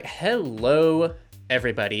Hello,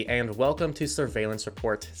 everybody, and welcome to Surveillance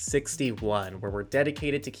Report 61, where we're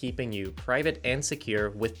dedicated to keeping you private and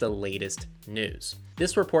secure with the latest news.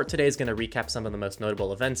 This report today is going to recap some of the most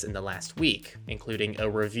notable events in the last week, including a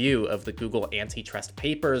review of the Google antitrust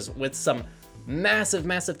papers with some massive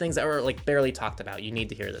things that were barely talked about. You need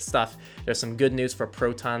to hear this stuff. There's some good news for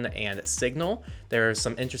Proton and Signal. There's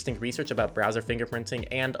some interesting research about browser fingerprinting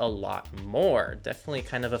and a lot more. Definitely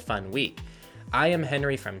kind of a fun week. I am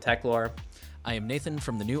Henry from Techlore. I am Nathan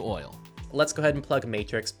from The New Oil. Let's go ahead and plug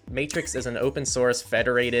Matrix. Matrix is an open source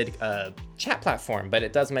federated chat platform, but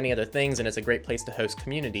it does many other things and it's a great place to host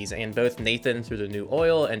communities. And both Nathan through The New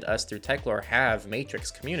Oil and us through Techlore have Matrix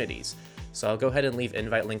communities. So I'll go ahead and leave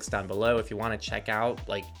invite links down below if you want to check out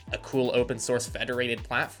a cool open source federated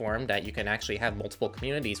platform that you can actually have multiple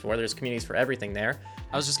communities for. There's communities for everything there.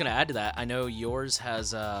 I was just going to add to that. I know yours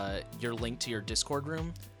has your link to your Discord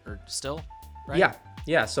room, or still, right?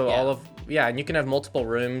 Yeah. So and you can have multiple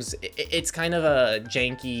rooms. It's kind of a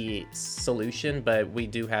janky solution, but we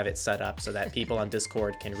do have it set up so that people on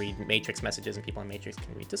Discord can read Matrix messages and people on Matrix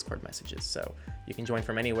can read Discord messages. So you can join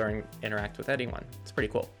from anywhere and interact with anyone. It's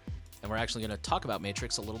pretty cool. And we're actually going to talk about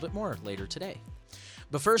Matrix a little bit more later today.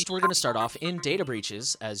 But first, we're going to start off in data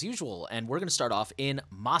breaches, as usual, and we're going to start off in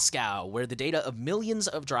Moscow, where the data of millions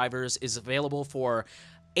of drivers is available for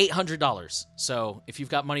 $800. So if you've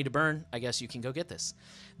got money to burn, I guess you can go get this.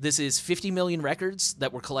 This is 50 million records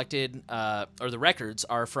that were collected, or the records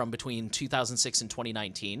are from between 2006 and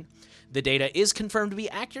 2019. The data is confirmed to be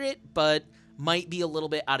accurate, but might be a little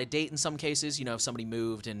bit out of date in some cases. You know, if somebody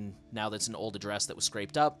moved and now that's an old address that was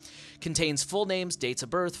scraped up. Contains full names, dates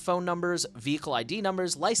of birth, phone numbers, vehicle ID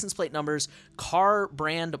numbers, license plate numbers, car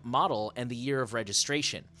brand model, and the year of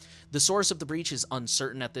registration. The source of the breach is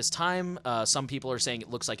uncertain at this time. Some people are saying it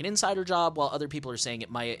looks like an insider job, while other people are saying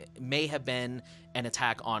it may have been an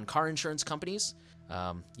attack on car insurance companies.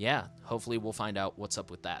 Hopefully we'll find out what's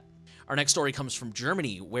up with that. Our next story comes from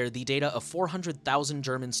Germany, where the data of 400,000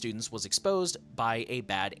 German students was exposed by a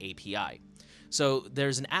bad API. So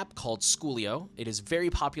there's an app called Schoolio. It is very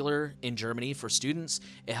popular in Germany for students.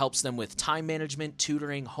 It helps them with time management,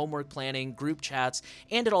 tutoring, homework planning, group chats,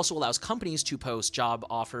 and it also allows companies to post job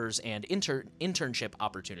offers and internship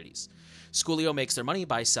opportunities. Schoolio makes their money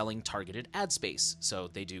by selling targeted ad space, so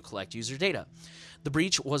they do collect user data. The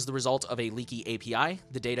breach was the result of a leaky API.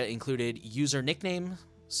 The data included user nickname,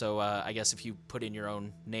 so I guess if you put in your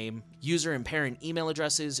own name, user and parent email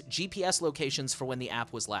addresses, GPS locations for when the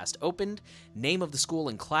app was last opened, name of the school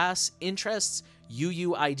and class, interests,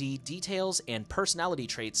 UUID details, and personality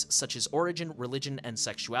traits such as origin, religion, and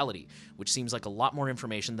sexuality, which seems like a lot more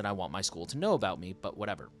information than I want my school to know about me, but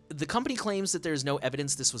whatever. The company claims that there's no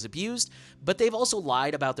evidence this was abused, but they've also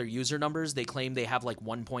lied about their user numbers. They claim they have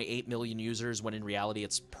 1.8 million users, when in reality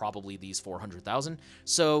it's probably these 400,000.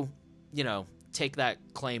 So, take that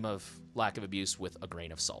claim of lack of abuse with a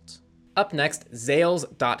grain of salt. Up next,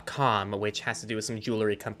 Zales.com, which has to do with some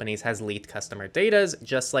jewelry companies, has leaked customer data,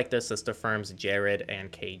 just like their sister firms Jared and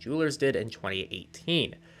Kay Jewelers did in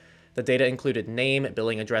 2018. The data included name,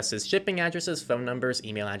 billing addresses, shipping addresses, phone numbers,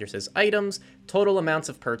 email addresses, items, total amounts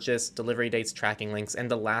of purchase, delivery dates, tracking links, and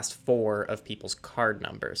the last 4 of people's card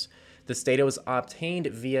numbers. This data was obtained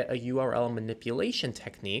via a URL manipulation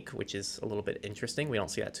technique, which is a little bit interesting. We don't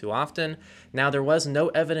see that too often. Now, there was no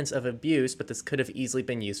evidence of abuse, but this could have easily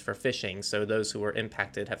been used for phishing. So those who were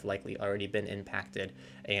impacted have likely already been impacted.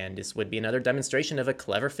 And this would be another demonstration of a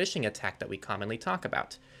clever phishing attack that we commonly talk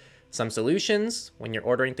about. Some solutions: when you're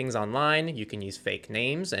ordering things online, you can use fake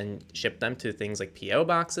names and ship them to things like PO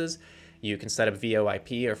boxes. You can set up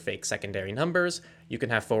VoIP or fake secondary numbers. You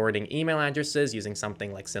can have forwarding email addresses using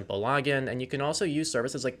something like Simple Login, and you can also use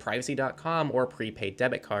services like privacy.com or prepaid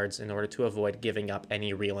debit cards in order to avoid giving up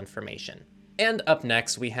any real information. And up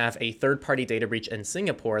next, we have a third-party data breach in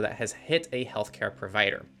Singapore that has hit a healthcare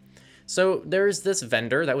provider. So there's this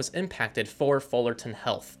vendor that was impacted for Fullerton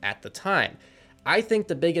Health at the time. I think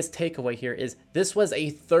the biggest takeaway here is this was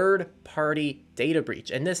a third-party data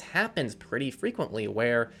breach, and this happens pretty frequently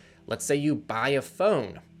where, let's say you buy a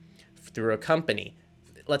phone through a company.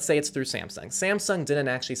 Let's say it's through Samsung. Samsung didn't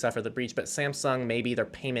actually suffer the breach, but Samsung, maybe their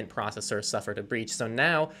payment processor suffered a breach. So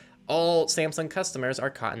now all Samsung customers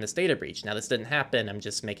are caught in this data breach. Now, this didn't happen. I'm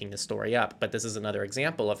just making this story up, but this is another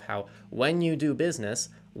example of how when you do business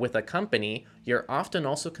with a company, you're often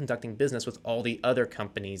also conducting business with all the other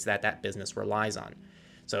companies that business relies on.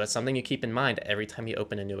 So it's something you keep in mind. Every time you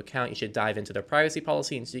open a new account, you should dive into their privacy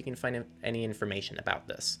policy and so you can find any information about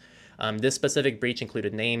this. This specific breach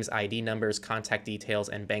included names, ID numbers, contact details,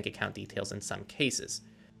 and bank account details in some cases.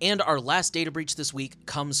 And our last data breach this week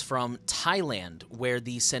comes from Thailand, where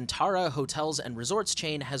the Centara Hotels and Resorts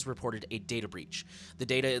chain has reported a data breach. The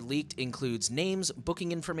data it leaked includes names,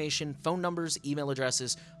 booking information, phone numbers, email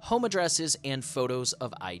addresses, home addresses, and photos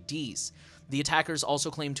of IDs. The attackers also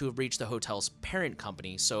claim to have breached the hotel's parent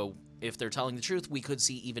company, so if they're telling the truth, we could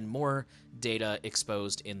see even more data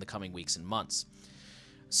exposed in the coming weeks and months.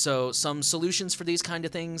 So some solutions for these kind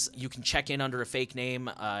of things: you can check in under a fake name.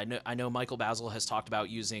 I know Michael Basil has talked about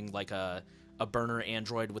using like a burner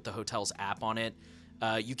Android with the hotel's app on it.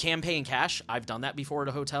 You can pay in cash. I've done that before at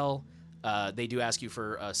a hotel. They do ask you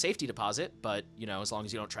for a safety deposit, but as long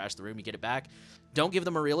as you don't trash the room, you get it back. Don't give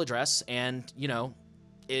them a real address, and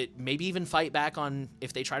it maybe even fight back on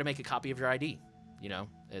if they try to make a copy of your ID.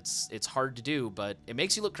 It's hard to do, but it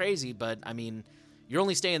makes you look crazy. But I mean, you're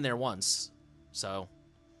only staying there once, so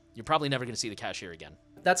you're probably never going to see the cashier again.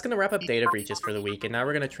 That's going to wrap up data breaches for the week, and now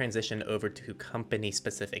we're going to transition over to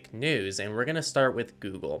company-specific news, and we're going to start with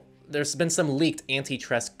Google. There's been some leaked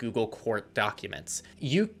antitrust Google court documents.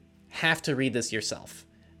 You have to read this yourself.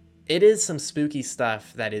 It is some spooky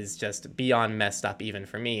stuff that is just beyond messed up even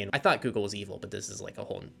for me, and I thought Google was evil, but this is like a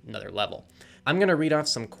whole nother level. I'm going to read off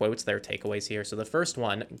some quotes that are takeaways here. So the first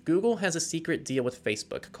one: Google has a secret deal with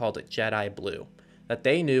Facebook called Jedi Blue that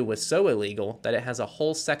they knew was so illegal that it has a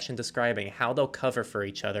whole section describing how they'll cover for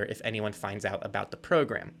each other if anyone finds out about the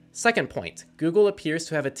program. Second point: Google appears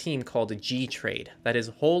to have a team called G-Trade that is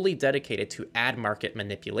wholly dedicated to ad market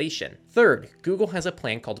manipulation. Third, Google has a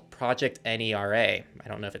plan called Project NERA. I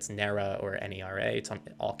don't know if it's NERA or NERA, it's on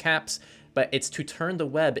all caps, but it's to turn the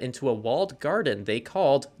web into a walled garden they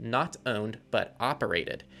called not owned but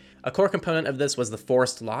operated. A core component of this was the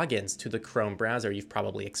forced logins to the Chrome browser you've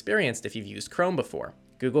probably experienced if you've used Chrome before.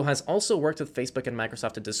 Google has also worked with Facebook and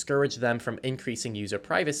Microsoft to discourage them from increasing user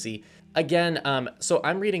privacy. Again, so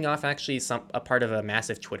I'm reading off actually a part of a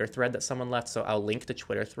massive Twitter thread that someone left, so I'll link the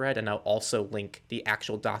Twitter thread and I'll also link the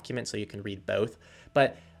actual document so you can read both.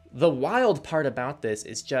 But the wild part about this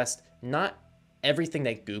is just not everything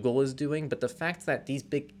that Google is doing, but the fact that these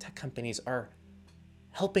big tech companies are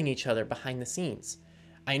helping each other behind the scenes.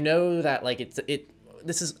 I know that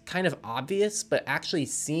this is kind of obvious, but actually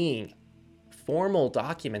seeing formal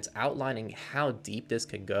documents outlining how deep this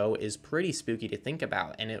could go is pretty spooky to think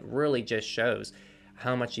about, and it really just shows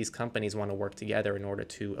how much these companies want to work together in order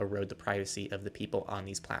to erode the privacy of the people on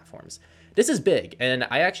these platforms. This is big, and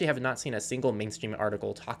I actually have not seen a single mainstream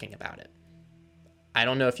article talking about it. I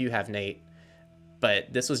don't know if you have, Nate,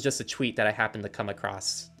 but this was just a tweet that I happened to come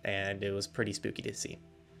across, and it was pretty spooky to see.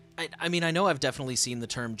 I mean, I know I've definitely seen the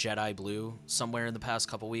term Jedi Blue somewhere in the past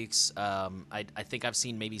couple weeks. I think I've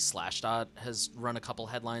seen maybe Slashdot has run a couple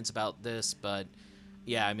headlines about this, but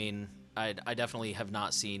yeah, I mean, I definitely have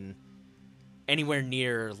not seen anywhere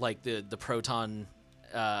near like the Proton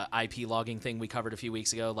IP logging thing we covered a few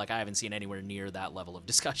weeks ago. Like, I haven't seen anywhere near that level of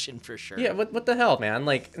discussion for sure. Yeah, what the hell, man?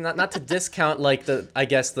 Like, not to discount like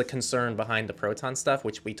the concern behind the Proton stuff,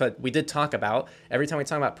 which we did talk about. Every time we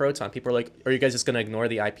talk about Proton, people are like, "Are you guys just gonna ignore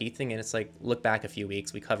the IP thing?" And it's like, look back a few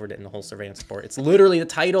weeks, we covered it in the whole surveillance report. It's literally the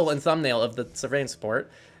title and thumbnail of the surveillance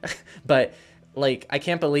report. But like, I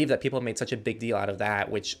can't believe that people made such a big deal out of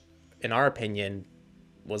that, which, in our opinion,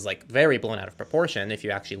 was like very blown out of proportion if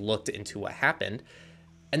you actually looked into what happened.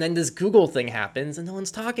 And then this Google thing happens and no one's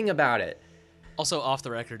talking about it. Also, off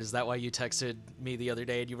the record, is that why you texted me the other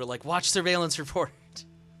day and you were like, watch surveillance report?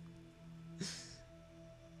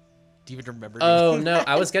 Do you even remember? Oh no,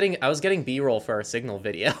 I was getting B-roll for our Signal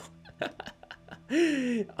video. So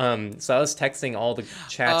I was texting all the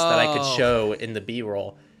chats that I could show in the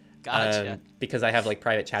B-roll. Gotcha. Because I have like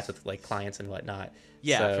private chats with like clients and whatnot.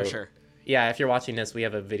 Yeah, for sure. Yeah, if you're watching this, we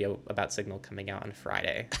have a video about Signal coming out on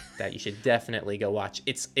Friday that you should definitely go watch.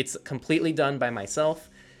 It's completely done by myself,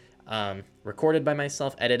 recorded by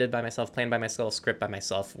myself, edited by myself, planned by myself, script by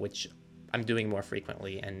myself, which I'm doing more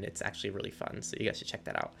frequently, and it's actually really fun. So you guys should check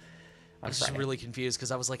that out. I was just really confused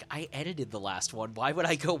because I was like, I edited the last one. Why would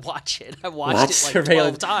I go watch it? I watched it like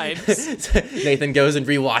 12 times. Nathan goes and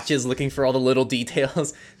rewatches, looking for all the little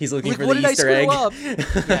details. He's looking for the Easter egg. What did I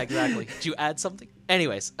screw up? Yeah, exactly. Did you add something?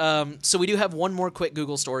 Anyways, so we do have one more quick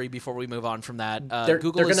Google story before we move on from that.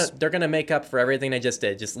 They're gonna make up for everything I just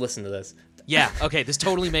did. Just listen to this. Yeah. Okay. This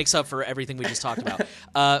totally makes up for everything we just talked about.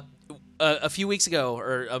 A few weeks ago,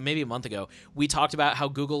 or maybe a month ago, we talked about how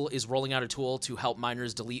Google is rolling out a tool to help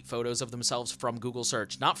minors delete photos of themselves from Google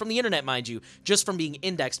search. Not from the internet, mind you, just from being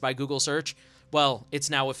indexed by Google search. Well,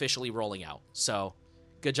 it's now officially rolling out. So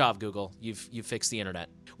good job, Google. You've fixed the internet.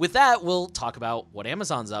 With that, we'll talk about what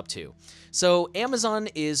Amazon's up to. So Amazon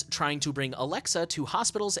is trying to bring Alexa to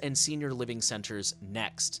hospitals and senior living centers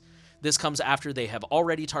next. This comes after they have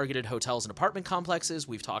already targeted hotels and apartment complexes.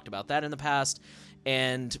 We've talked about that in the past.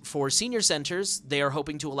 And for senior centers, they are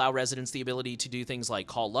hoping to allow residents the ability to do things like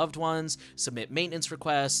call loved ones, submit maintenance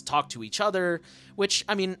requests, talk to each other, which,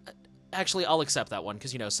 I mean, actually, I'll accept that one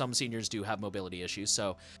because, some seniors do have mobility issues.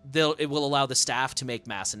 So it will allow the staff to make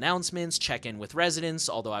mass announcements, check in with residents,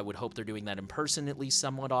 although I would hope they're doing that in person at least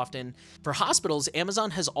somewhat often. For hospitals,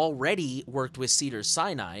 Amazon has already worked with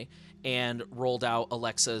Cedars-Sinai and rolled out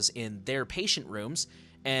Alexas in their patient rooms.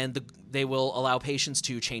 And they will allow patients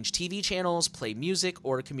to change TV channels, play music,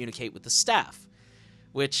 or communicate with the staff.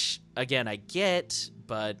 Which, again, I get,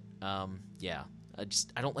 but yeah.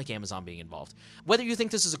 I don't like Amazon being involved. Whether you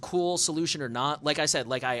think this is a cool solution or not, like I said,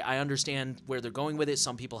 I understand where they're going with it.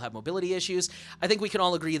 Some people have mobility issues. I think we can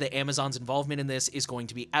all agree that Amazon's involvement in this is going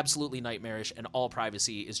to be absolutely nightmarish, and all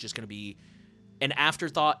privacy is just going to be an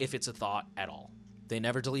afterthought if it's a thought at all. They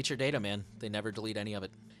never delete your data, man. They never delete any of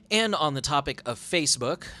it. And on the topic of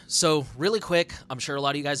Facebook, so really quick, I'm sure a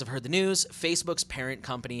lot of you guys have heard the news. Facebook's parent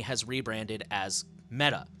company has rebranded as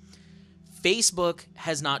Meta. Facebook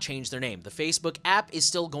has not changed their name. The Facebook app is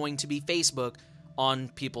still going to be Facebook on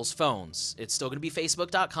people's phones. It's still going to be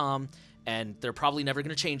facebook.com, and they're probably never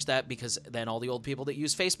going to change that because then all the old people that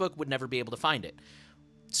use Facebook would never be able to find it.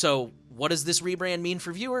 So what does this rebrand mean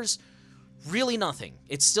for viewers? Really nothing.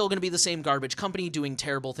 It's still going to be the same garbage company doing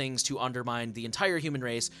terrible things to undermine the entire human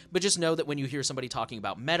race, but just know that when you hear somebody talking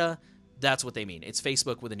about Meta, that's what they mean. It's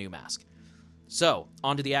Facebook with a new mask. So,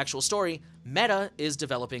 on to the actual story. Meta is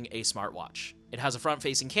developing a smartwatch. It has a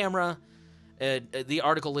front-facing camera. The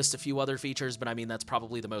article lists a few other features, but I mean, that's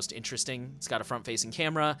probably the most interesting. It's got a front-facing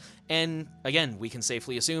camera, and again, we can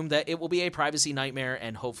safely assume that it will be a privacy nightmare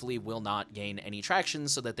and hopefully will not gain any traction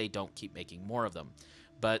so that they don't keep making more of them.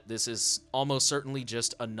 But this is almost certainly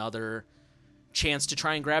just another chance to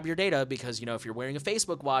try and grab your data because, if you're wearing a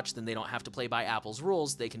Facebook watch, then they don't have to play by Apple's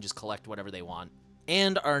rules. They can just collect whatever they want.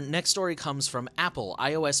 And our next story comes from Apple.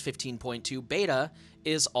 iOS 15.2 beta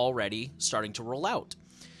is already starting to roll out.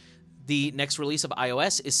 The next release of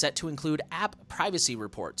iOS is set to include app privacy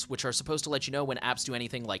reports, which are supposed to let you know when apps do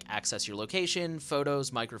anything like access your location,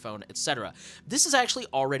 photos, microphone, etc. This has actually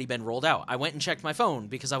already been rolled out. I went and checked my phone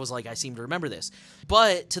because I was like, I seem to remember this.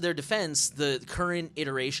 But to their defense, the current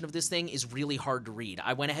iteration of this thing is really hard to read.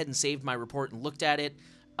 I went ahead and saved my report and looked at it.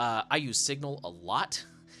 I use Signal a lot,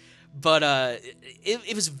 but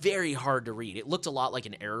it was very hard to read. It looked a lot like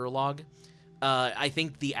an error log. I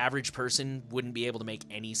think the average person wouldn't be able to make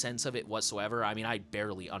any sense of it whatsoever. I mean, I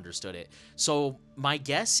barely understood it. So my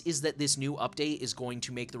guess is that this new update is going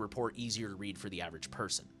to make the report easier to read for the average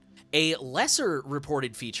person. A lesser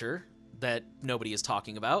reported feature that nobody is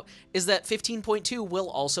talking about is that 15.2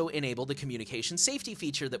 will also enable the communication safety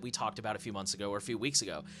feature that we talked about a few months ago or a few weeks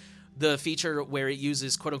ago. The feature where it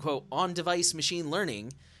uses quote-unquote on-device machine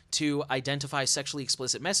learning to identify sexually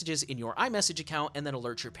explicit messages in your iMessage account and then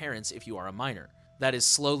alert your parents if you are a minor. That is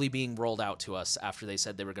slowly being rolled out to us after they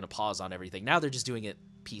said they were going to pause on everything. Now they're just doing it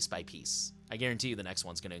piece by piece. I guarantee you the next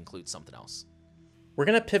one's going to include something else. We're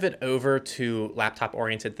going to pivot over to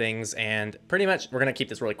laptop-oriented things, and pretty much we're going to keep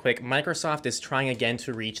this really quick. Microsoft is trying again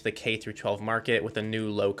to reach the K-12 market with a new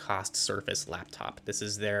low-cost Surface laptop. This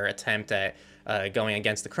is their attempt at going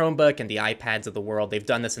against the Chromebook and the iPads of the world. They've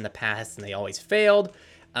done this in the past, and they always failed.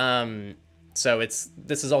 So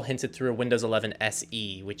this is all hinted through a Windows 11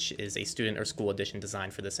 SE, which is a student or school edition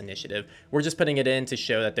designed for this initiative. We're just putting it in to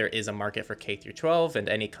show that there is a market for K-12, and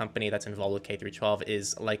any company that's involved with K-12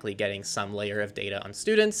 is likely getting some layer of data on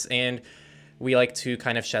students, and we like to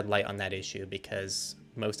kind of shed light on that issue because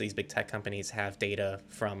most of these big tech companies have data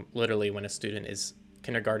from literally when a student is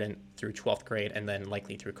kindergarten through 12th grade and then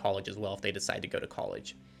likely through college as well if they decide to go to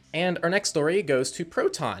college. And our next story goes to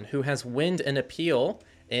Proton, who has won an appeal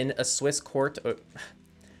in a Swiss court.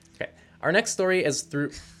 Okay, our next story is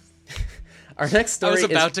through. Our next story. I was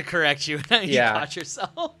about to correct you. You caught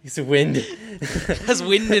yourself. He's wind. Has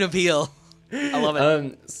wind an appeal. I love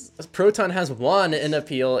it. Proton has won an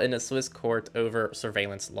appeal in a Swiss court over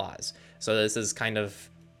surveillance laws. So this is kind of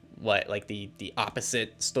the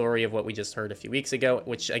opposite story of what we just heard a few weeks ago,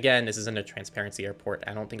 which again, this isn't a transparency report.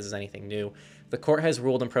 I don't think this is anything new. The court has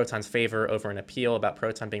ruled in Proton's favor over an appeal about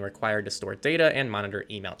Proton being required to store data and monitor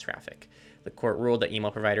email traffic. The court ruled that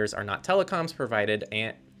email providers are not telecom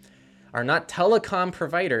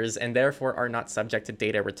providers and therefore are not subject to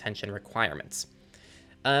data retention requirements.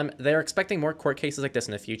 They're expecting more court cases like this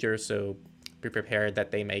in the future, so be prepared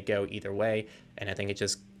that they may go either way. And I think it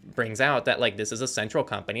just brings out that this is a central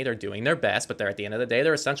company. They're doing their best, but at the end of the day,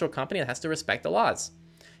 they're a central company that has to respect the laws.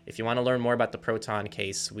 If you want to learn more about the Proton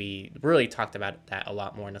case, we really talked about that a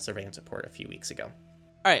lot more in a surveillance report a few weeks ago.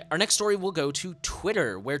 All right, our next story will go to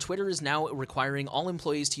Twitter, where Twitter is now requiring all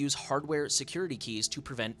employees to use hardware security keys to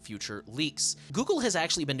prevent future leaks. Google has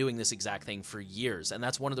actually been doing this exact thing for years, and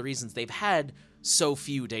that's one of the reasons they've had so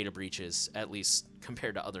few data breaches, at least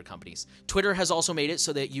compared to other companies. Twitter has also made it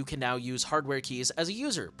so that you can now use hardware keys as a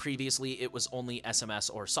user. Previously, it was only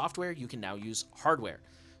SMS or software. You can now use hardware.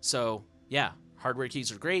 So, yeah, hardware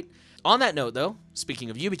keys are great. On that note, though,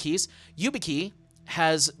 speaking of YubiKeys, YubiKey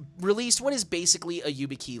has released what is basically a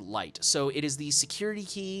YubiKey Lite. So it is the security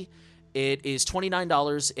key. It is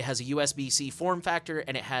 $29. It has a USB-C form factor,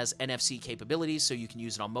 and it has NFC capabilities, so you can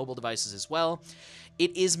use it on mobile devices as well.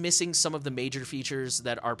 It is missing some of the major features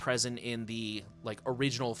that are present in the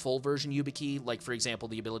original full version YubiKey, like, for example,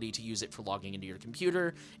 the ability to use it for logging into your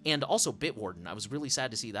computer, and also Bitwarden. I was really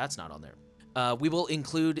sad to see that's not on there. We will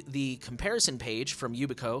include the comparison page from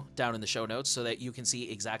Yubico down in the show notes so that you can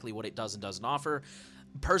see exactly what it does and doesn't offer.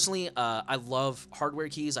 Personally, I love hardware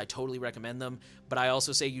keys. I totally recommend them, but I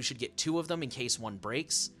also say you should get 2 of them in case one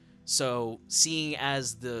breaks. So seeing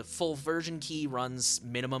as the full version key runs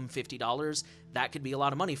minimum $50, that could be a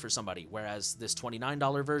lot of money for somebody. Whereas this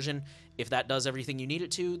 $29 version, if that does everything you need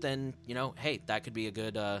it to, then, hey, that could be a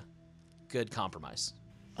good compromise.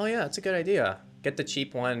 Oh yeah, that's a good idea. Get the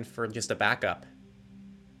cheap one for just a backup.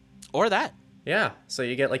 Or that. Yeah, so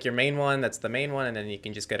you get your main one, that's the main one, and then you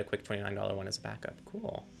can just get a quick $29 one as a backup.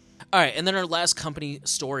 Cool. All right, and then our last company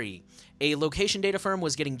story. A location data firm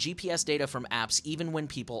was getting GPS data from apps even when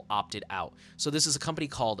people opted out. So this is a company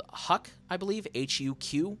called Huck, I believe,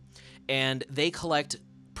 Huq, and they collect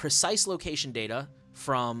precise location data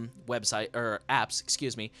from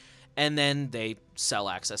apps, and then they sell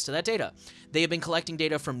access to that data. They have been collecting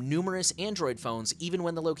data from numerous Android phones even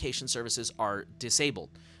when the location services are disabled.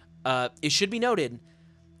 It should be noted,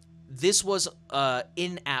 this was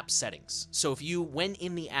in-app settings. So if you went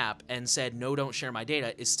in the app and said, no, don't share my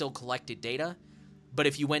data, it still collected data. But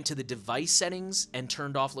if you went to the device settings and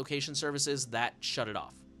turned off location services, that shut it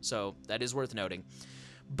off. So that is worth noting.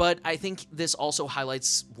 But I think this also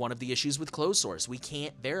highlights one of the issues with closed source. We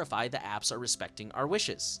can't verify the apps are respecting our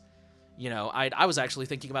wishes. I was actually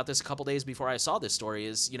thinking about this a couple days before I saw this story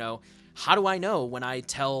is, how do I know when I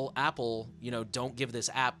tell Apple, don't give this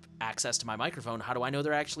app access to my microphone? How do I know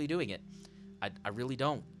they're actually doing it? I really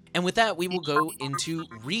don't. And with that, we will go into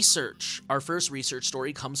research. Our first research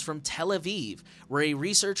story comes from Tel Aviv, where a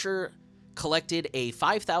researcher collected a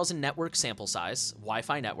 5,000 network sample size,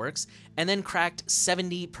 Wi-Fi networks, and then cracked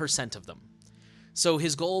 70% of them. So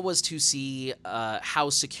his goal was to see how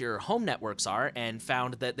secure home networks are, and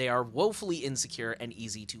found that they are woefully insecure and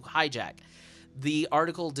easy to hijack. The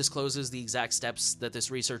article discloses the exact steps that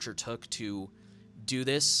this researcher took to do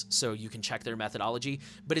this, so you can check their methodology,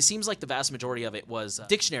 but it seems like the vast majority of it was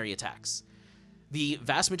dictionary attacks. The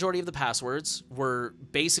vast majority of the passwords were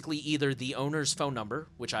basically either the owner's phone number,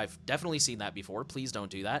 which I've definitely seen that before, please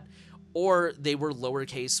don't do that, or they were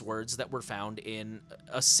lowercase words that were found in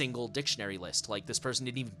a single dictionary list. Like, this person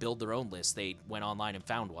didn't even build their own list. They went online and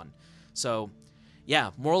found one. So,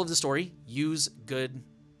 yeah, moral of the story, use good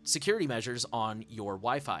security measures on your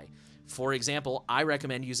Wi-Fi. For example, I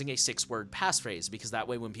recommend using a 6-word passphrase, because that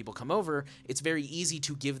way when people come over, it's very easy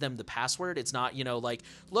to give them the password. It's not, like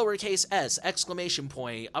lowercase s, exclamation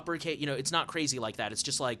point, uppercase, it's not crazy like that. It's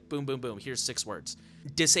just like boom, boom, boom, here's 6 words.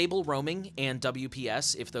 Disable roaming and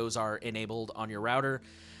WPS if those are enabled on your router.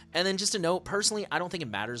 And then just a note, personally, I don't think it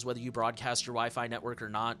matters whether you broadcast your Wi-Fi network or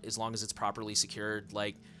not, as long as it's properly secured.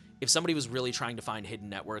 Like, if somebody was really trying to find hidden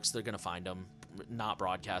networks, they're going to find them. Not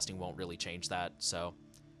broadcasting won't really change that. So,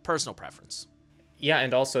 personal preference. Yeah,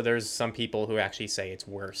 and also there's some people who actually say it's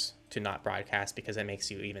worse to not broadcast because it makes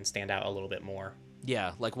you even stand out a little bit more.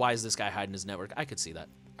 Yeah, like, why is this guy hiding his network? I could see that.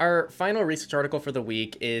 Our final research article for the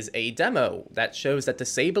week is a demo that shows that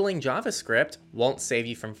disabling JavaScript won't save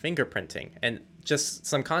you from fingerprinting. And just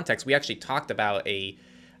some context, we actually talked about a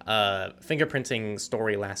fingerprinting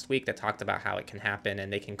story last week that talked about how it can happen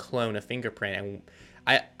and they can clone a fingerprint.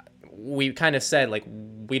 And we kind of said,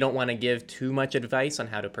 we don't want to give too much advice on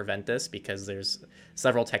how to prevent this because there's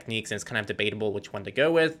several techniques and it's kind of debatable which one to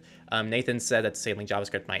go with. Nathan said that disabling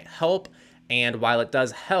JavaScript might help. And while it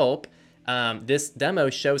does help, this demo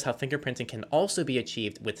shows how fingerprinting can also be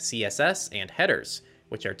achieved with CSS and headers,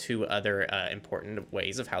 which are 2 other important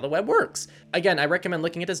ways of how the web works. Again, I recommend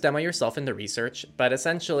looking at this demo yourself in the research, but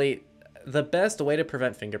essentially the best way to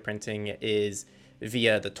prevent fingerprinting is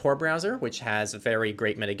via the Tor browser, which has very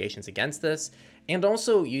great mitigations against this, and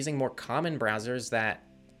also using more common browsers that,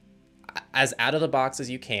 as out of the box as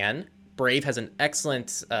you can, Brave has an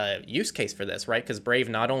excellent use case for this, right? Because Brave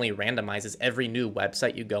not only randomizes every new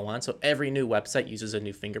website you go on, so every new website uses a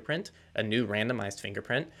new fingerprint, a new randomized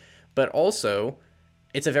fingerprint, but also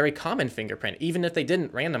it's a very common fingerprint. Even if they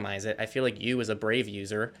didn't randomize it, I feel like you as a Brave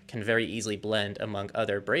user can very easily blend among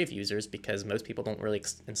other Brave users because most people don't really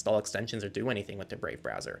install extensions or do anything with their Brave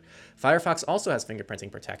browser. Firefox also has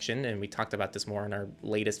fingerprinting protection, and we talked about this more in our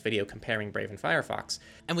latest video comparing Brave and Firefox.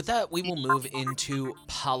 And with that, we will move into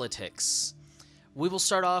politics. We will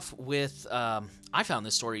start off with, I found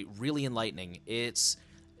this story really enlightening.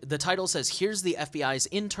 The title says, here's the FBI's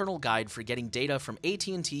internal guide for getting data from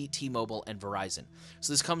AT&T, T-Mobile, and Verizon.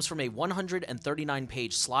 So this comes from a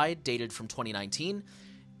 139-page slide dated from 2019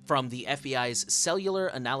 from the FBI's Cellular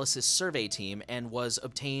Analysis Survey team and was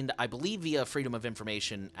obtained, I believe, via Freedom of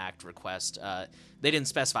Information Act request. They didn't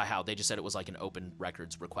specify how. They just said it was like an open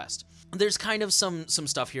records request. There's kind of some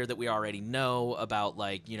stuff here that we already know about,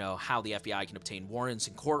 like, you know, how the FBI can obtain warrants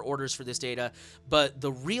and court orders for this data. But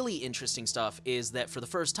the really interesting stuff is that for the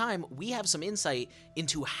first time, we have some insight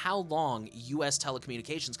into how long U.S.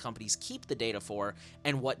 telecommunications companies keep the data for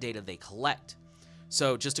and what data they collect.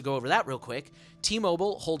 So just to go over that real quick,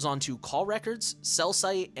 T-Mobile holds on to call records, cell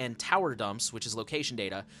site, and tower dumps, which is location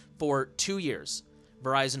data, for 2 years.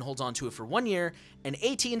 Verizon holds on to it for 1 year, and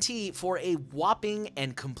AT&T for a whopping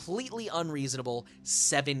and completely unreasonable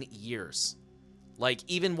 7 years. Like,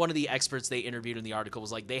 even one of the experts they interviewed in the article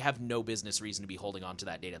was like, they have no business reason to be holding on to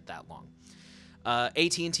that data that long.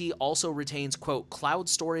 AT&T also retains, quote, cloud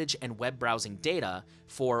storage and web browsing data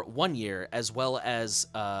for 1 year, as well as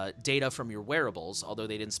data from your wearables, although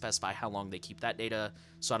they didn't specify how long they keep that data,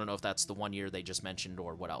 so I don't know if that's the 1 year they just mentioned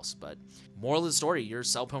or what else. But moral of the story, your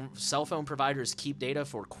cell phone providers keep data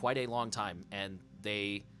for quite a long time, and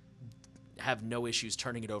they have no issues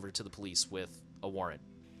turning it over to the police with a warrant.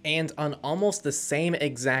 And on almost the same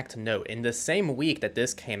exact note, in the same week that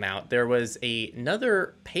this came out, there was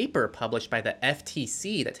another paper published by the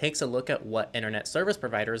FTC that takes a look at what internet service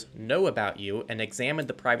providers know about you and examined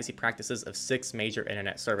the privacy practices of 6 major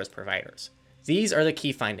internet service providers. These are the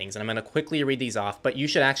key findings, and I'm going to quickly read these off, but you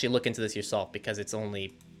should actually look into this yourself because it's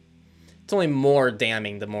only more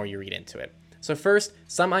damning the more you read into it. So first,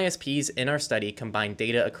 some ISPs in our study combine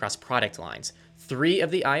data across product lines. 3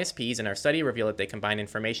 of the ISPs in our study reveal that they combine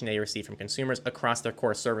information they receive from consumers across their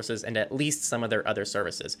core services and at least some of their other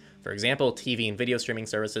services. For example, TV and video streaming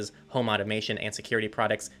services, home automation and security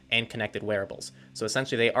products, and connected wearables. So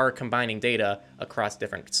essentially they are combining data across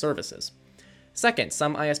different services. Second,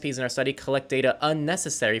 some ISPs in our study collect data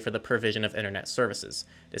unnecessary for the provision of internet services.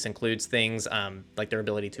 This includes things like their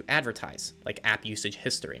ability to advertise, like app usage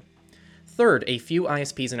history. Third, a few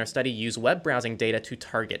ISPs in our study use web browsing data to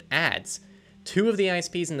target ads. 2 of the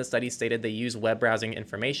ISPs in the study stated they use web browsing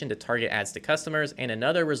information to target ads to customers, and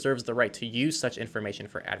another reserves the right to use such information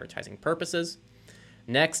for advertising purposes.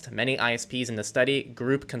 Next, many ISPs in the study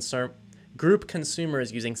group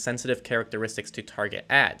consumers using sensitive characteristics to target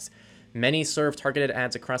ads. Many serve targeted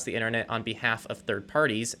ads across the internet on behalf of third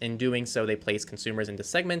parties. In doing so, they place consumers into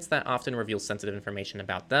segments that often reveal sensitive information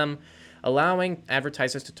about them, allowing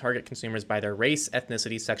advertisers to target consumers by their race,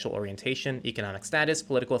 ethnicity, sexual orientation, economic status,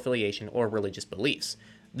 political affiliation, or religious beliefs.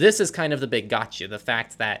 This is kind of the big gotcha, the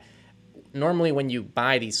fact that normally when you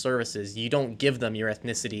buy these services, you don't give them your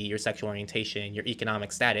ethnicity, your sexual orientation, your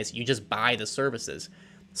economic status, you just buy the services.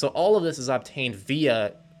 So all of this is obtained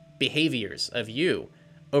via behaviors of you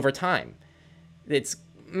over time. It's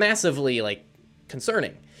massively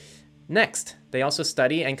concerning. Next, they also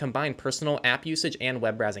study and combine personal app usage and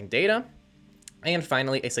web browsing data. And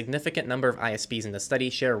finally, a significant number of ISPs in the study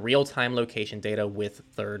share real-time location data with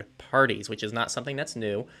third parties, which is not something that's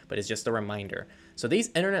new, but is just a reminder. So these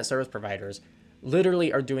internet service providers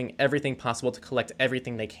literally are doing everything possible to collect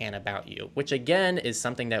everything they can about you, which again is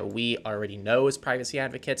something that we already know as privacy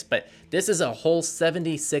advocates, but this is a whole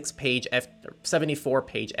 74-page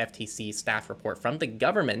FTC staff report from the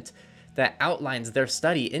government that outlines their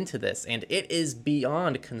study into this, and it is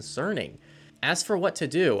beyond concerning. As for what to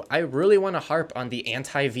do, I really want to harp on the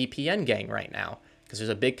anti-VPN gang right now, because there's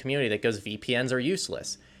a big community that goes VPNs are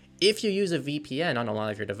useless. If you use a VPN on a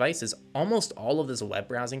lot of your devices, almost all of the web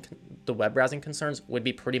browsing concerns would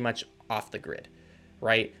be pretty much off the grid,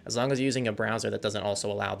 right? As long as you're using a browser that doesn't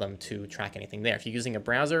also allow them to track anything there. If you're using a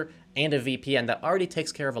browser and a VPN, that already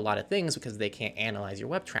takes care of a lot of things because they can't analyze your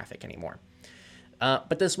web traffic anymore.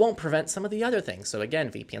 But this won't prevent some of the other things. So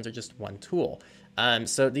again, VPNs are just one tool.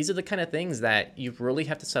 So these are the kind of things that you really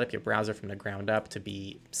have to set up your browser from the ground up to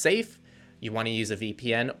be safe. You want to use a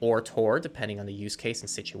VPN or Tor, depending on the use case and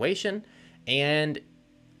situation. And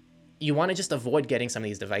you want to just avoid getting some of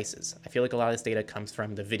these devices. I feel like a lot of this data comes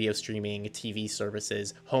from the video streaming, TV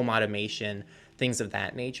services, home automation, things of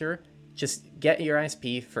that nature. Just get your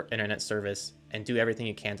ISP for internet service and do everything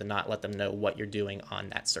you can to not let them know what you're doing on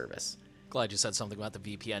that service. Glad you said something about the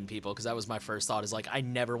VPN people, because that was my first thought, is like, I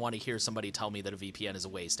never want to hear somebody tell me that a VPN is a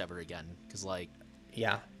waste ever again, because like,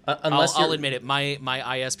 yeah, I'll admit it, my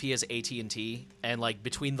ISP is AT&T, and like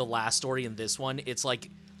between the last story and this one, it's like,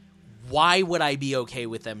 why would I be okay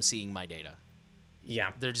with them seeing my data?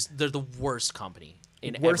 Yeah, they're the worst company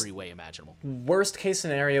in every way imaginable. Worst case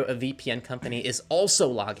scenario, a VPN company is also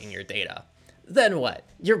logging your data. Then what?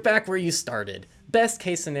 You're back where you started. Best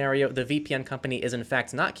case scenario, the VPN company is in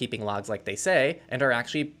fact not keeping logs like they say and are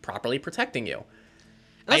actually properly protecting you.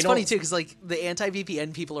 And that's funny too, because like the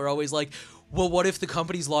anti-VPN people are always like, well, what if the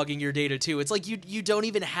company's logging your data too? It's like you don't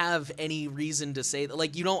even have any reason to say that.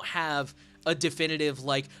 Like, you don't have a definitive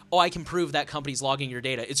like, oh, I can prove that company's logging your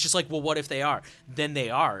data. It's just like, well, what if they are? Then they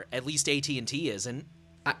are. At least AT&T isn't.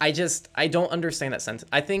 I don't understand that sentence.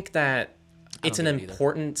 I think that it's an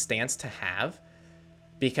important stance to have,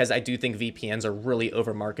 because I do think VPNs are really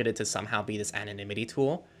overmarketed to somehow be this anonymity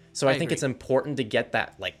tool. So I think agree. it's important to get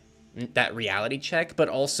that that reality check, but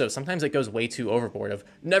also sometimes it goes way too overboard of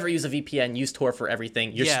never use a VPN, use Tor for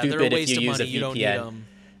everything. You're stupid if you use a VPN. You don't need them.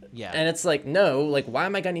 Yeah. And it's like, no, like, why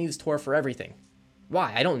am I going to use Tor for everything?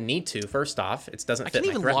 Why? I don't need to, first off. It doesn't fit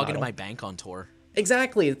my threat model. I can't even log into my bank on Tor.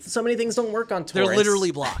 Exactly. So many things don't work on Tor. They're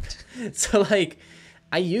literally blocked. So, like,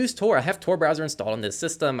 I use Tor. I have Tor browser installed on this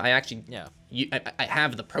system. I actually, I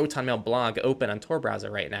have the Proton Mail blog open on Tor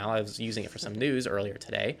browser right now. I was using it for some news earlier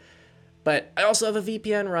today. But I also have a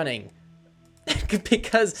VPN running.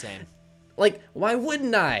 Because, Same. Like, why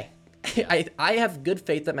wouldn't I? I have good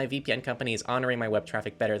faith that my VPN company is honoring my web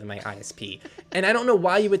traffic better than my ISP. And I don't know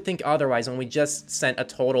why you would think otherwise when we just sent a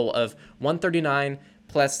total of 139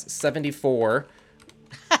 plus 74,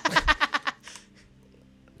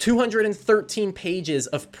 213 pages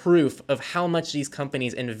of proof of how much these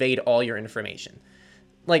companies invade all your information.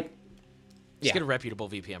 Like, just get a reputable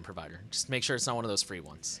VPN provider. Just make sure it's not one of those free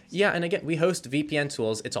ones. Yeah, and again, we host VPN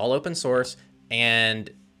tools. It's all open source, and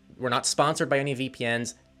we're not sponsored by any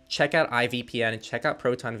VPNs. Check out iVPN, check out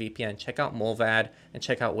Proton VPN, check out Mullvad, and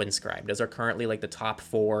check out Windscribe. Those are currently like the top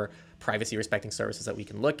 4 privacy-respecting services that we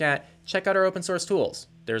can look at. Check out our open source tools.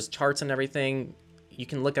 There's charts and everything. You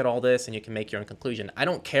can look at all this, and you can make your own conclusion. I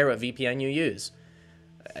don't care what VPN you use.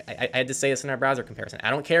 I had to say this in our browser comparison.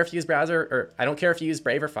 I don't care if you use browser, or I don't care if you use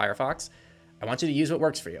Brave or Firefox. I want you to use what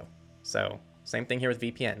works for you. So same thing here with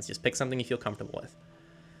VPNs. Just pick something you feel comfortable with.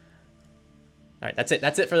 All right, that's it.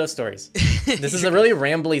 That's it for those stories. This is a really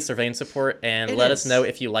rambly surveillance report, and let us know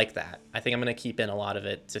if you like that. I think I'm going to keep in a lot of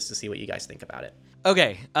it just to see what you guys think about it.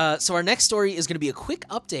 Okay, so our next story is going to be a quick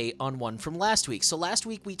update on one from last week. So last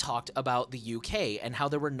week we talked about the UK and how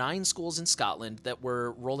there were 9 schools in Scotland that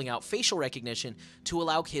were rolling out facial recognition to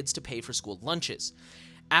allow kids to pay for school lunches.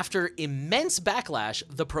 After immense backlash,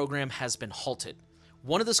 the program has been halted.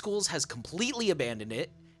 One of the schools has completely abandoned it,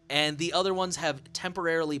 and the other ones have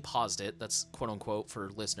temporarily paused it. That's quote-unquote for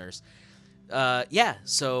listeners.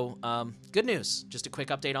 So good news. Just a quick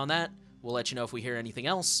update on that. We'll let you know if we hear anything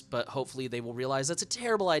else, but hopefully they will realize that's a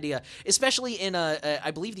terrible idea, especially in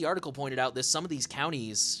I believe the article pointed out this, some of these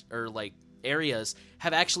counties or like areas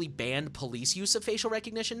have actually banned police use of facial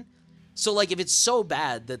recognition. So like if it's so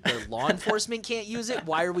bad that the law enforcement can't use it,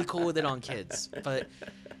 why are we cool with it on kids? But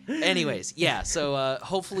anyways, yeah, so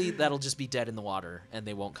hopefully that'll just be dead in the water and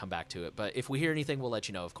they won't come back to it. But if we hear anything, we'll let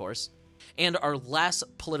you know, of course. And our last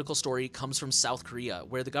political story comes from South Korea,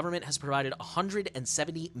 where the government has provided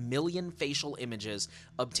 170 million facial images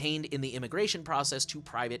obtained in the immigration process to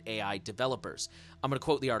private AI developers. I'm going to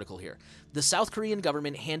quote the article here. The South Korean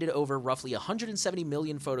government handed over roughly 170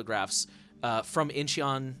 million photographs from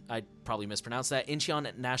Incheon, I probably mispronounced that,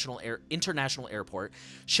 Incheon International Airport,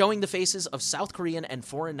 showing the faces of South Korean and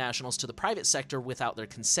foreign nationals to the private sector without their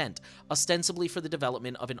consent, ostensibly for the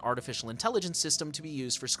development of an artificial intelligence system to be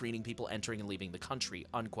used for screening people entering and leaving the country,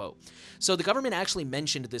 unquote. So the government actually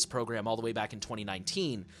mentioned this program all the way back in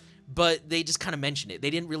 2019, but they just kind of mentioned it. They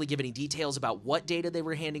didn't really give any details about what data they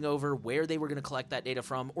were handing over, where they were going to collect that data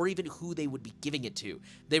from, or even who they would be giving it to.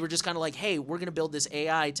 They were just kind of like, hey, we're going to build this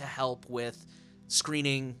AI to help with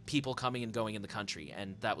screening people coming and going in the country,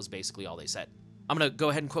 and that was basically all they said. I'm going to go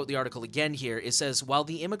ahead and quote the article again here. It says, while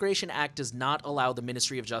the Immigration Act does not allow the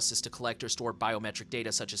Ministry of Justice to collect or store biometric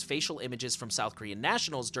data such as facial images from South Korean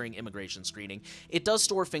nationals during immigration screening, it does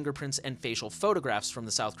store fingerprints and facial photographs from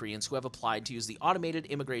the South Koreans who have applied to use the automated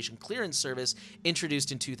immigration clearance service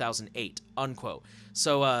introduced in 2008, unquote.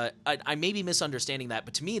 So I may be misunderstanding that,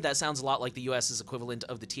 but to me that sounds a lot like the U.S.'s equivalent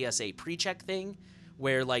of the TSA pre-check thing,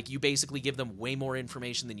 where like you basically give them way more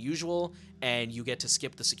information than usual and you get to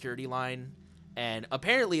skip the security line. And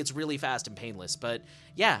apparently it's really fast and painless. But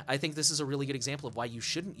yeah, I think this is a really good example of why you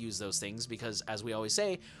shouldn't use those things, because as we always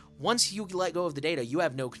say, once you let go of the data, you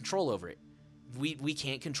have no control over it. We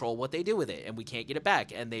can't control what they do with it, and we can't get it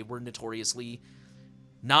back. And they were notoriously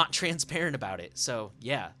not transparent about it. So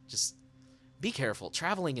yeah, just be careful.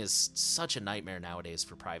 Traveling is such a nightmare nowadays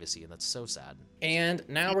for privacy, and that's so sad. And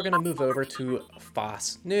now we're going to move over to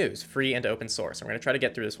FOSS News, free and open source. And we're going to try to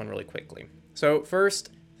get through this one really quickly. So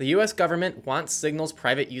first, the US government wants Signal's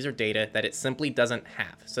private user data that it simply doesn't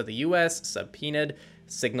have. So the US subpoenaed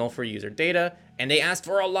Signal for user data, and they asked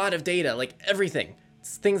for a lot of data, like everything.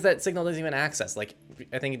 It's things that Signal doesn't even access. Like,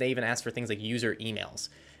 I think they even asked for things like user emails.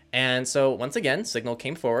 And so once again, Signal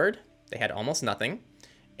came forward. They had almost nothing.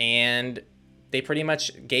 And they pretty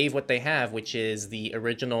much gave what they have, which is the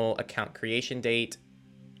original account creation date,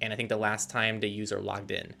 and I think the last time the user logged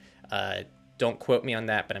in. Don't quote me on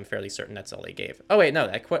that, but I'm fairly certain that's all they gave. Oh, wait, no,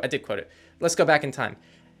 I did quote it. Let's go back in time.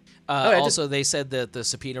 They said that the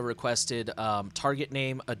subpoena requested target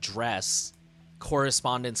name, address,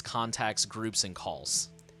 correspondence, contacts, groups, and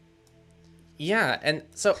calls. Yeah, and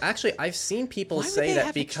so actually I've seen people say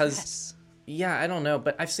that because... Address? Yeah, I don't know,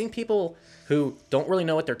 but I've seen people who don't really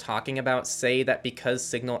know what they're talking about say that because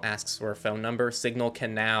Signal asks for a phone number, Signal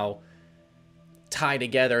can now tie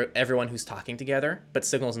together everyone who's talking together, but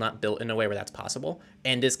Signal's not built in a way where that's possible.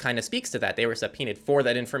 And this kind of speaks to that. They were subpoenaed for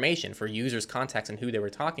that information, for users' contacts and who they were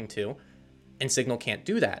talking to, and Signal can't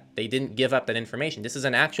do that. They didn't give up that information. This is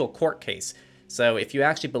an actual court case. So if you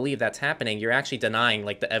actually believe that's happening, you're actually denying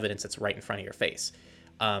like the evidence that's right in front of your face.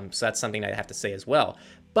 So that's something I have to say as well.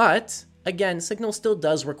 But again, Signal still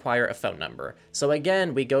does require a phone number. So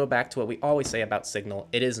again, we go back to what we always say about Signal.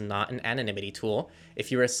 It is not an anonymity tool.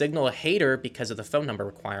 If you're a Signal hater because of the phone number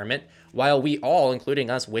requirement, while we all,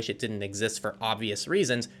 including us, wish it didn't exist for obvious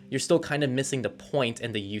reasons, you're still kind of missing the point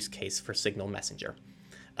and the use case for Signal Messenger.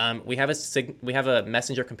 We have a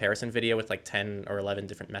messenger comparison video with like 10 or 11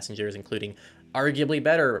 different messengers, including arguably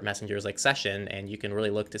better messengers like Session, and you can really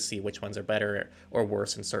look to see which ones are better or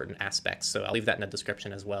worse in certain aspects. So I'll leave that in the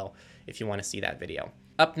description as well if you want to see that video.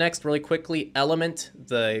 Up next, really quickly, Element,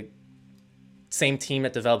 the same team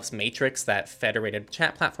that develops Matrix, that federated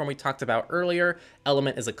chat platform we talked about earlier.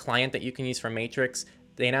 Element is a client that you can use for Matrix.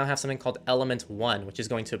 They now have something called Element One, which is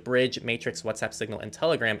going to bridge Matrix, WhatsApp, Signal, and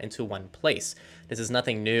Telegram into one place. This is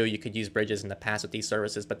nothing new. You could use bridges in the past with these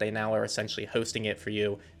services, but they now are essentially hosting it for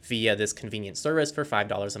you via this convenient service for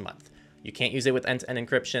 $5 a month. You can't use it with end-to-end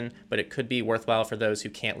encryption, but it could be worthwhile for those who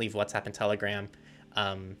can't leave WhatsApp and Telegram.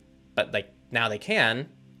 But like now they can,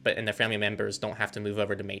 and their family members don't have to move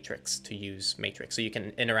over to Matrix to use Matrix. So you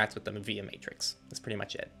can interact with them via Matrix. That's pretty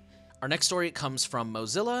much it. Our next story comes from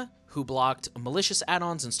Mozilla, who blocked malicious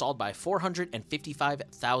add-ons installed by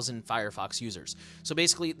 455,000 Firefox users. So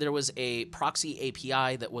basically, there was a proxy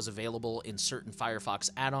API that was available in certain Firefox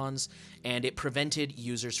add-ons, and it prevented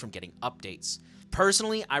users from getting updates.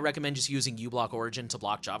 Personally, I recommend just using uBlock Origin to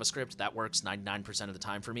block JavaScript. That works 99% of the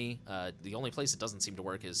time for me. The only place it doesn't seem to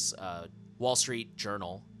work is Wall Street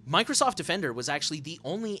Journal. Microsoft Defender was actually the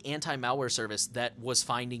only anti-malware service that was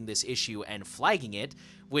finding this issue and flagging it,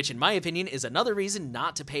 which in my opinion is another reason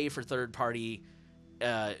not to pay for third-party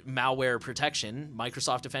malware protection.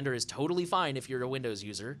 Microsoft Defender is totally fine if you're a Windows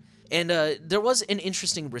user. And there was an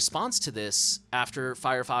interesting response to this after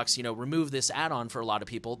Firefox, removed this add-on for a lot of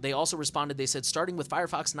people. They also responded, they said, starting with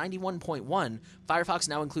Firefox 91.1, Firefox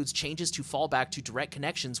now includes changes to fall back to direct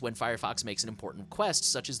connections when Firefox makes an important request,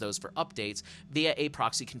 such as those for updates, via a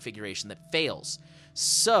proxy configuration that fails.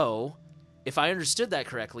 So, if I understood that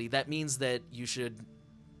correctly, that means that you should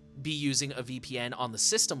be using a VPN on the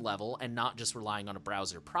system level and not just relying on a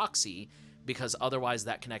browser proxy, because otherwise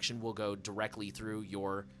that connection will go directly through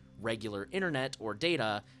your regular internet or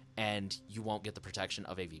data and you won't get the protection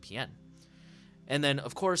of a VPN. And then,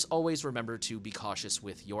 of course, always remember to be cautious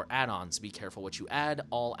with your add-ons. Be careful what you add.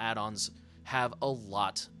 All add-ons have a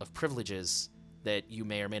lot of privileges that you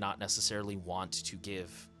may or may not necessarily want to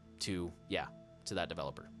give to that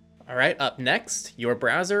developer. All right, up next, your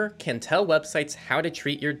browser can tell websites how to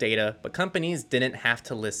treat your data, but companies didn't have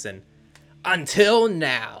to listen. Until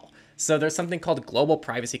now. So there's something called global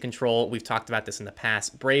privacy control. We've talked about this in the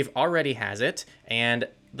past. Brave already has it, and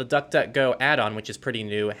the DuckDuckGo add-on, which is pretty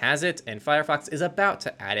new, has it, and Firefox is about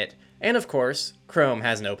to add it. And of course, Chrome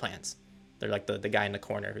has no plans. They're like the guy in the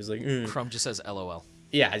corner who's like, Chrome just says LOL.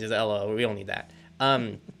 Yeah, just LOL. We don't need that.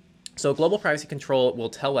 So global privacy control will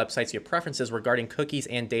tell websites your preferences regarding cookies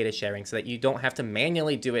and data sharing so that you don't have to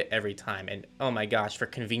manually do it every time. And oh my gosh, for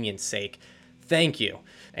convenience sake, thank you.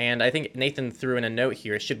 And I think Nathan threw in a note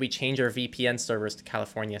here. Should we change our VPN servers to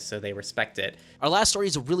California so they respect it? Our last story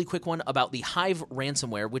is a really quick one about the Hive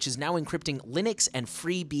ransomware, which is now encrypting Linux and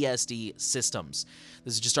FreeBSD systems.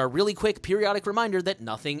 This is just our really quick periodic reminder that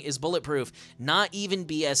nothing is bulletproof, not even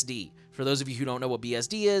BSD. For those of you who don't know what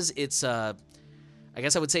BSD is, it's I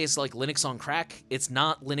guess I would say it's like Linux on crack. It's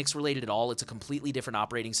not Linux related at all. It's a completely different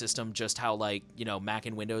operating system, just how Mac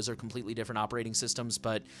and Windows are completely different operating systems.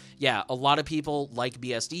 But yeah, a lot of people like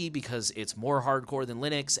BSD because it's more hardcore than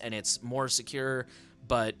Linux and it's more secure,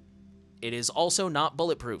 but it is also not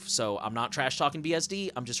bulletproof. So I'm not trash talking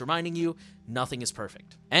BSD. I'm just reminding you, nothing is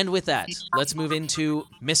perfect. And with that, let's move into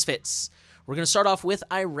misfits. We're going to start off with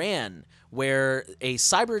Iran, where a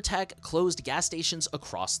cyber attack closed gas stations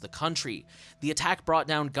across the country. The attack brought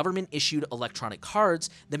down government-issued electronic cards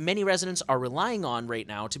that many residents are relying on right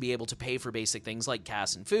now to be able to pay for basic things like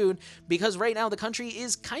gas and food, because right now the country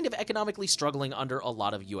is kind of economically struggling under a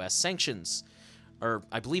lot of U.S. sanctions. Or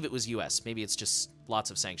I believe it was U.S. Maybe it's just lots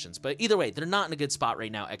of sanctions. But either way, they're not in a good spot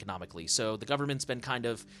right now economically. So the government's been kind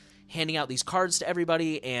of handing out these cards to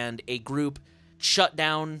everybody, and a group shut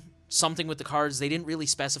down something with the cards. They didn't really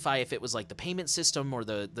specify if it was like the payment system or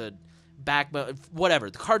the backbone, whatever.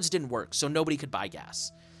 The cards didn't work, so nobody could buy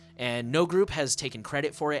gas. And no group has taken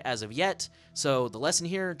credit for it as of yet. So the lesson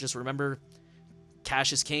here, just remember,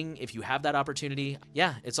 cash is king if you have that opportunity.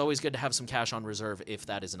 Yeah, it's always good to have some cash on reserve if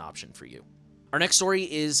that is an option for you. Our next story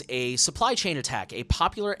is a supply chain attack. A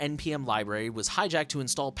popular NPM library was hijacked to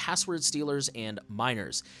install password stealers and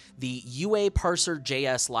miners. The UA Parser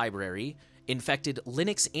JS library infected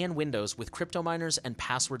Linux and Windows with crypto miners and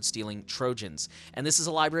password stealing Trojans. And this is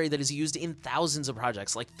a library that is used in thousands of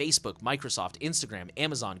projects like Facebook, Microsoft, Instagram,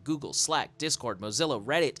 Amazon, Google, Slack, Discord, Mozilla,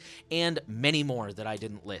 Reddit, and many more that I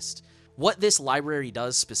didn't list. What this library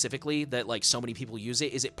does specifically, that like so many people use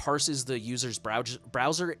it, is it parses the user's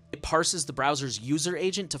browser. It parses the browser's user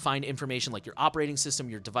agent to find information like your operating system,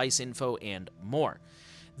 your device info, and more.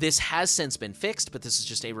 This has since been fixed, but this is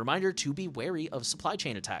just a reminder to be wary of supply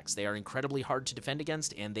chain attacks. They are incredibly hard to defend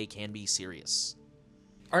against, and they can be serious.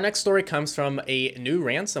 Our next story comes from a new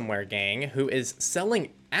ransomware gang who is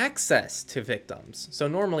selling access to victims. So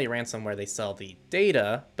normally ransomware, they sell the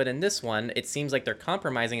data, but in this one, it seems like they're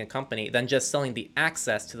compromising a company than just selling the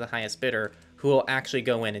access to the highest bidder who will actually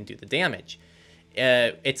go in and do the damage.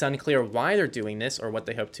 It's unclear why they're doing this or what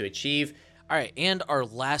they hope to achieve. All right, and our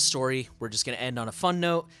last story, we're just going to end on a fun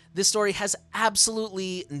note. This story has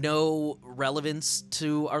absolutely no relevance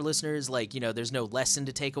to our listeners. There's no lesson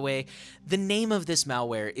to take away. The name of this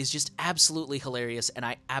malware is just absolutely hilarious, and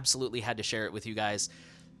I absolutely had to share it with you guys.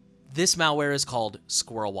 This malware is called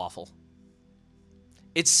Squirrel Waffle.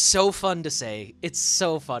 It's so fun to say. It's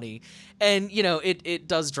so funny. And, it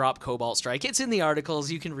does drop Cobalt Strike. It's in the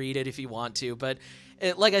articles. You can read it if you want to, but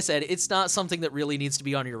like I said, it's not something that really needs to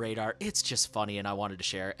be on your radar. It's just funny, and I wanted to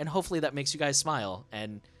share. And hopefully that makes you guys smile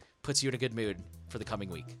and puts you in a good mood for the coming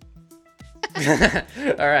week.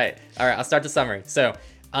 All right. I'll start the summary. So,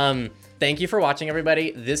 thank you for watching, everybody.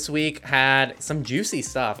 This week had some juicy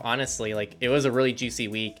stuff, honestly. It was a really juicy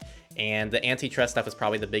week, and the antitrust stuff was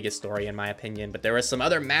probably the biggest story, in my opinion. But there was some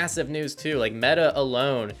other massive news, too. Meta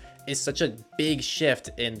alone is such a big shift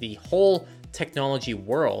in the whole technology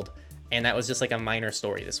world. And that was just a minor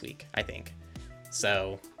story this week, I think.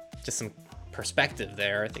 So just some perspective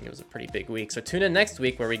there. I think it was a pretty big week. So tune in next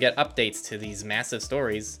week where we get updates to these massive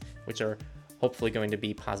stories, which are hopefully going to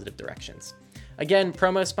be positive directions. Again,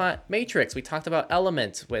 promo spot, Matrix. We talked about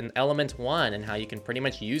Element when Element 1 and how you can pretty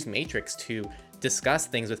much use Matrix to discuss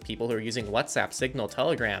things with people who are using WhatsApp, Signal,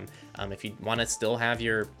 Telegram. If you want to still have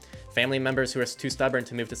your family members who are too stubborn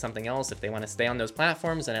to move to something else, if they want to stay on those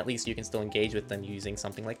platforms, then at least you can still engage with them using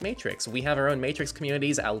something like Matrix. We have our own Matrix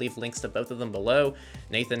communities. I'll leave links to both of them below.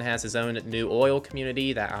 Nathan has his own New Oil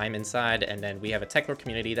community that I'm inside, and then we have a Techlore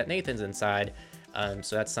community that Nathan's inside.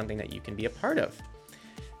 So that's something that you can be a part of.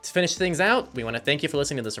 To finish things out, we want to thank you for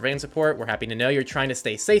listening to the Surveillance Report. We're happy to know you're trying to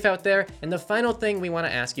stay safe out there. And the final thing we want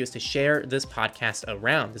to ask you is to share this podcast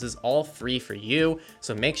around. This is all free for you.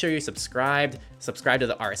 So make sure you're subscribed. Subscribe to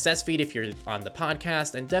the RSS feed if you're on the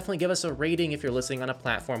podcast, and definitely give us a rating if you're listening on a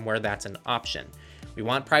platform where that's an option. We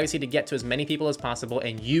want privacy to get to as many people as possible,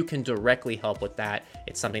 and you can directly help with that.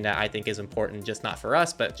 It's something that I think is important, just not for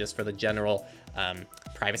us, but just for the general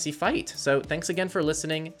privacy fight. So thanks again for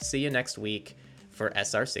listening. See you next week for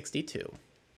SR62.